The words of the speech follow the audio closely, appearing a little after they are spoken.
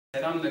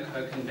I'm the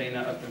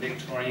co-convener of the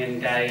Victorian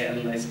Gay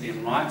and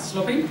Lesbian Rights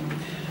Lobby.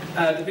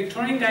 The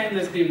Victorian Gay and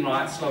Lesbian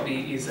Rights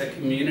Lobby is a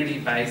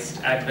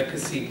community-based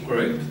advocacy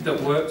group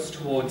that works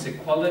towards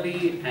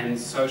equality and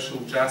social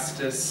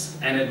justice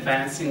and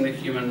advancing the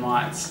human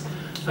rights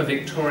for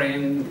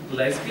Victorian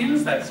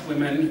lesbians, that's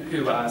women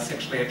who are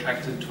sexually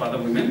attracted to other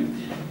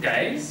women,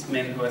 gays,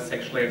 men who are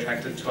sexually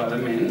attracted to other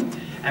men,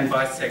 and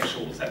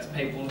bisexuals, that's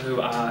people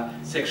who are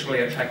sexually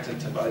attracted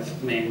to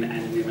both men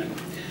and women.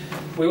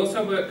 We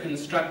also work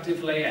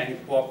constructively and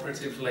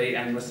cooperatively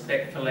and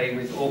respectfully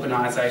with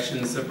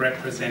organisations that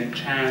represent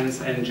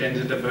trans and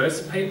gender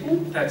diverse people.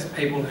 That's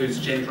people whose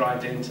gender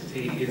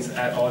identity is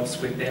at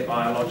odds with their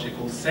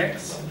biological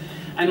sex.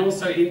 And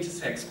also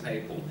intersex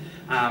people,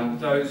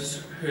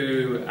 those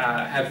who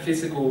have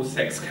physical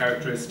sex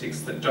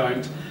characteristics that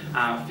don't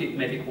fit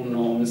medical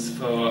norms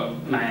for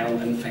male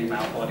and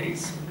female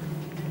bodies.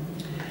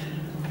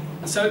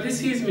 So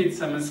this year's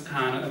Midsummer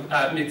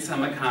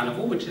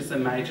Carnival, which is a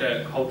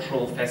major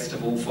cultural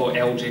festival for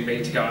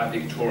LGBTI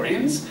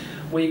Victorians,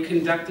 we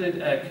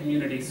conducted a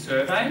community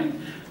survey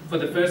for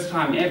the first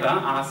time ever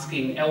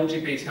asking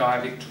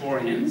LGBTI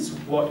Victorians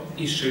what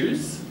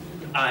issues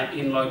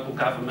in local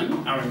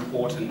government are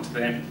important to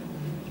them.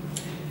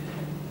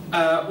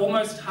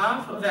 Almost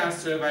half of our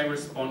survey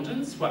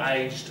respondents were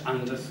aged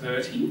under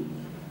 30,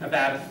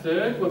 about a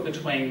third were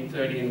between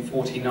 30 and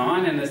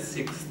 49, and a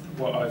sixth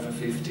were over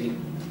 50.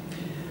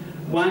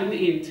 1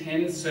 in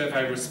 10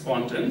 survey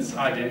respondents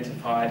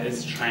identified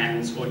as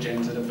trans or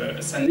gender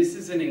diverse, and this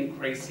is an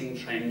increasing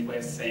trend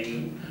we're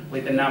seeing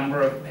with a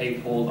number of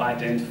people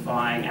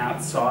identifying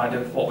outside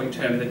of what we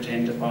term the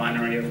gender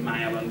binary of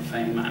male and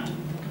female.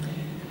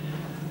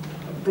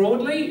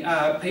 Broadly,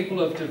 people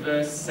of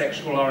diverse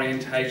sexual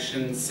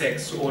orientation,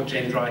 sex or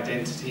gender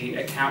identity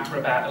account for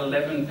about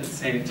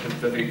 11% of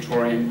the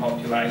Victorian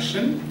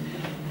population,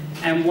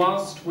 and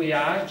whilst we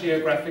are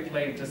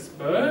geographically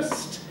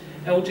dispersed,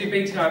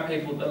 LGBTI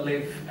people that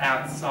live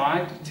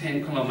outside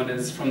 10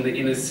 kilometres from the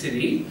inner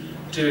city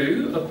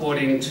do,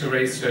 according to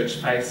research,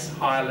 face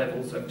higher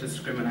levels of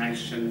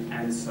discrimination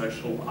and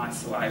social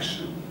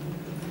isolation.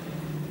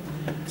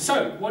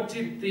 So, what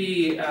did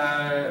the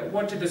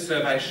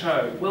survey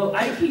show? Well,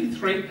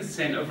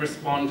 83% of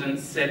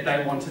respondents said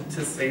they wanted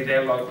to see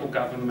their local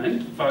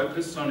government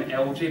focus on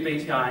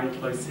LGBTI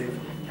inclusive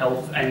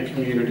health and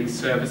community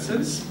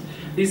services.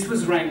 This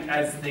was ranked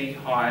as the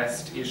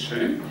highest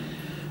issue.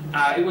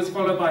 It was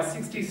followed by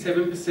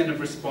 67% of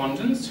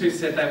respondents who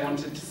said they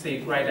wanted to see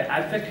greater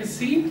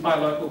advocacy by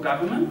local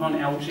government on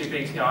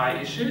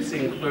LGBTI issues,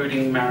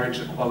 including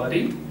marriage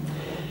equality.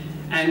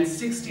 And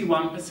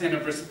 61%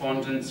 of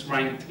respondents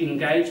ranked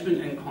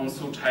engagement and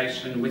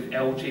consultation with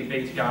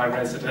LGBTI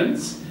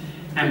residents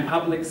and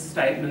public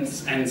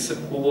statements and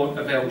support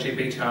of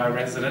LGBTI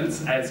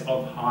residents as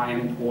of high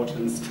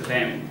importance to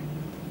them.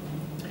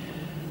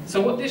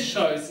 So what this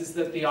shows is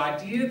that the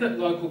idea that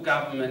local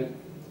government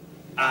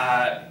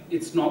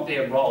it's not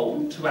their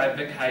role to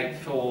advocate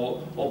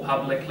for or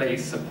publicly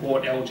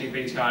support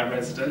LGBTI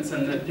residents,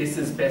 and that this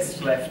is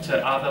best left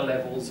to other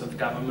levels of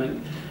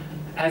government,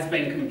 has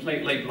been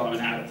completely blown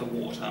out of the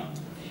water.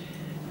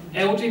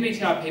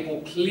 LGBTI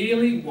people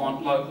clearly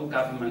want local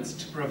governments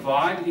to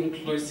provide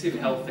inclusive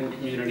health and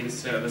community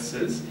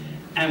services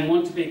and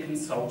want to be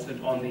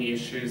consulted on the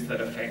issues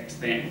that affect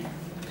them.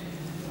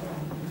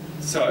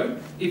 So,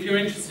 if you're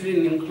interested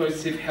in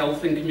inclusive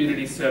health and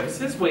community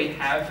services, we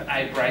have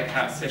a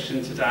breakout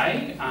session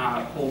today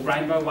called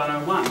Rainbow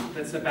 101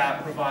 that's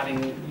about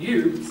providing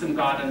you some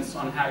guidance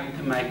on how you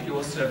can make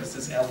your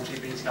services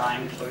LGBTI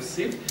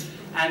inclusive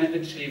and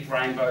achieve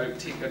Rainbow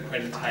Tick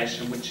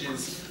accreditation, which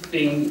is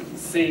being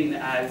seen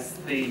as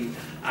the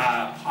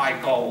high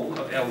goal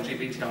of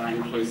LGBTI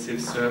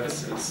inclusive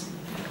services.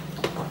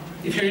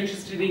 If you're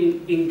interested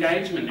in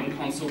engagement and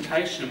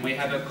consultation, we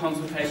have a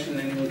consultation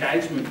and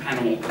engagement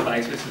panel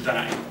later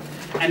today.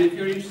 And if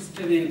you're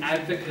interested in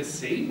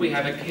advocacy, we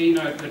have a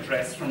keynote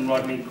address from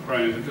Rodney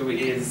Croom, who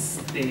is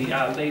the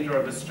leader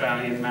of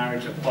Australian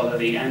marriage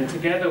equality, and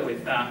together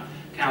with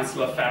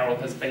Councillor Farrell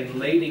has been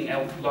leading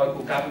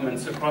local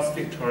governments across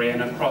Victoria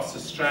and across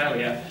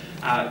Australia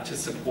to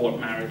support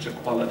marriage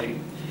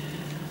equality.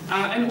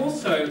 And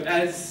also,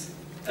 as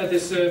the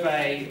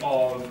survey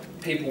of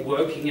people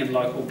working in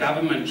local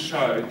government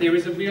showed, there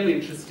is a real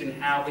interest in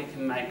how we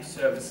can make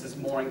services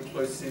more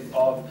inclusive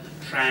of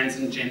trans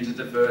and gender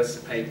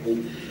diverse people.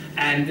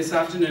 And this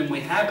afternoon we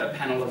have a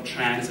panel of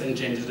trans and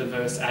gender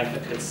diverse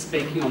advocates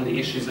speaking on the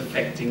issues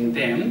affecting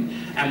them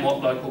and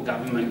what local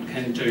government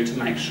can do to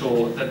make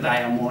sure that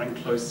they are more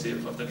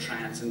inclusive of the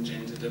trans and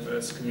gender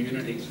diverse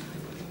community.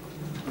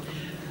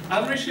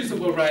 Other issues that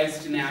were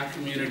raised in our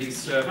community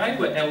survey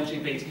were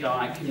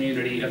LGBTI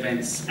community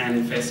events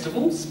and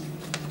festivals.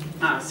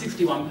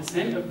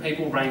 61% of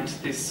people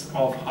ranked this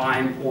of high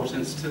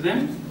importance to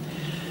them.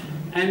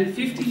 And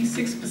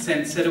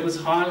 56% said it was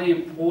highly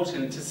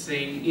important to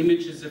see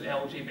images of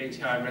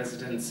LGBTI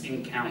residents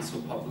in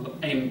council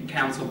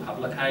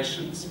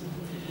publications.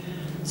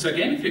 So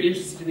again, if you're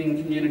interested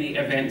in community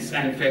events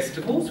and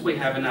festivals, we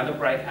have another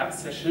breakout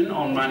session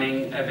on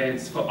running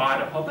events for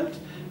Ida Hobbit,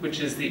 which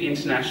is the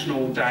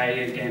International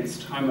Day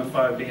Against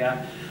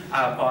Homophobia,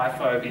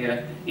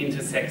 Biphobia,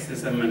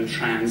 Intersexism and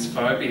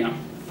Transphobia.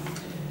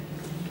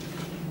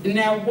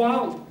 Now,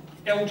 while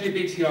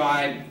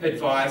LGBTI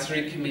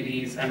advisory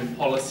committees and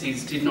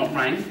policies did not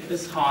rank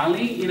as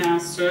highly in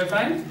our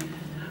survey,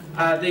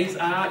 these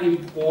are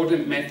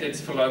important methods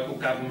for local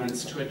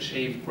governments to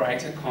achieve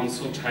greater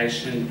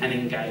consultation and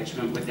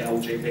engagement with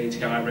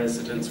LGBTI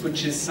residents,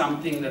 which is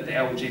something that the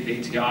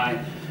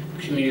LGBTI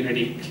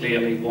community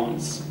clearly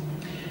wants.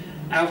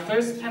 Our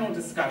first panel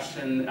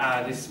discussion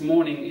this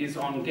morning is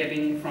on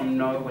getting from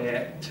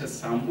nowhere to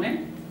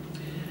somewhere.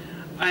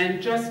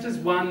 And just as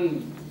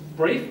one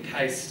brief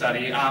case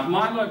study,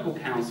 my local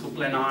council,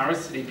 Glen Ira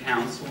City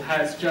Council,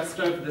 has just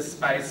over the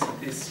space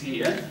of this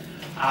year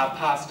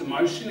passed a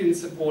motion in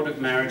support of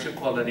marriage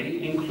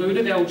equality,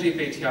 included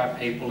LGBTI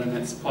people in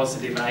its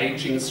positive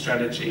ageing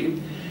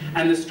strategy,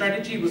 and the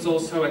strategy was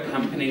also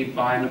accompanied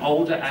by an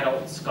older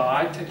adults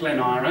guide to Glen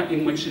Ira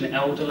in which an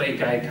elderly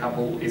gay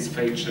couple is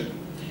featured.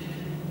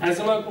 As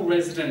a local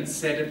resident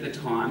said at the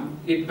time,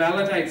 it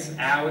validates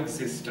our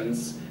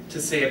existence to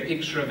see a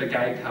picture of a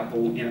gay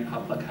couple in a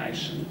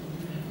publication.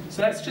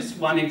 So that's just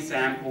one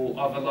example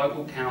of a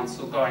local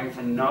council going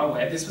from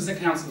nowhere. This was a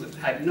council that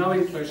had no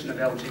inclusion of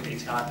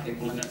LGBTI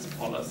people in its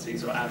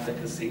policies or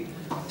advocacy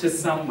to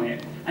somewhere,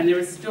 and there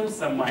is still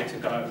some way to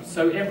go.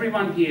 So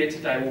everyone here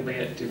today will be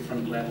at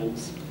different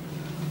levels.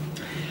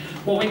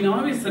 What we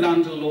know is that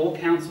under law,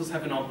 councils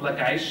have an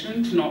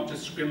obligation to not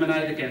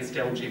discriminate against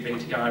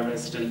LGBTI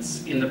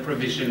residents in the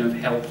provision of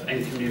health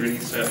and community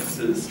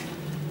services,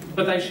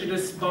 but they should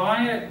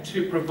aspire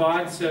to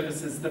provide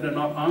services that are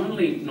not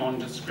only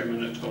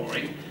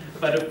non-discriminatory,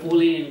 but are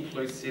fully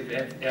inclusive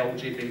of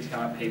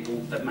LGBTI people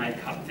that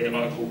make up their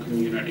local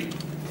community.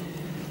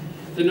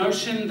 The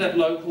notion that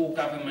local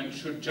government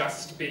should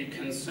just be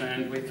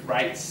concerned with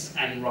rates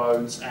and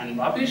roads and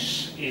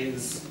rubbish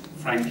is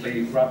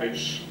frankly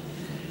rubbish.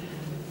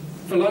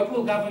 For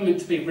local government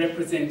to be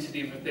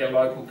representative of their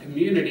local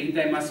community,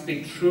 they must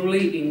be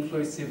truly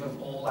inclusive of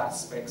all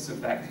aspects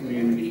of that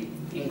community,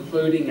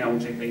 including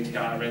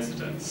LGBTI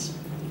residents.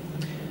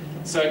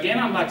 So again,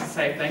 I'd like to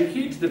say thank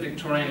you to the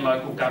Victorian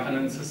Local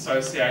Governance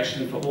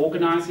Association for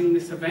organising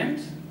this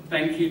event.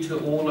 Thank you to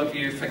all of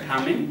you for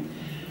coming.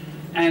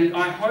 And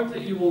I hope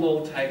that you will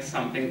all take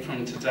something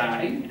from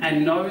today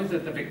and know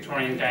that the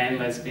Victorian Gay and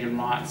Lesbian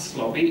Rights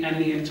Lobby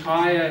and the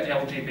entire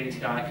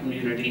LGBTI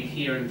community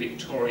here in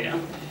Victoria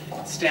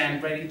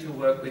stand ready to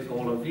work with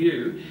all of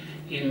you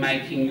in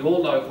making your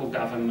local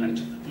government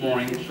more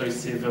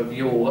inclusive of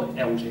your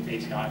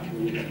LGBTI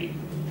community.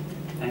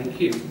 Thank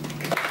you.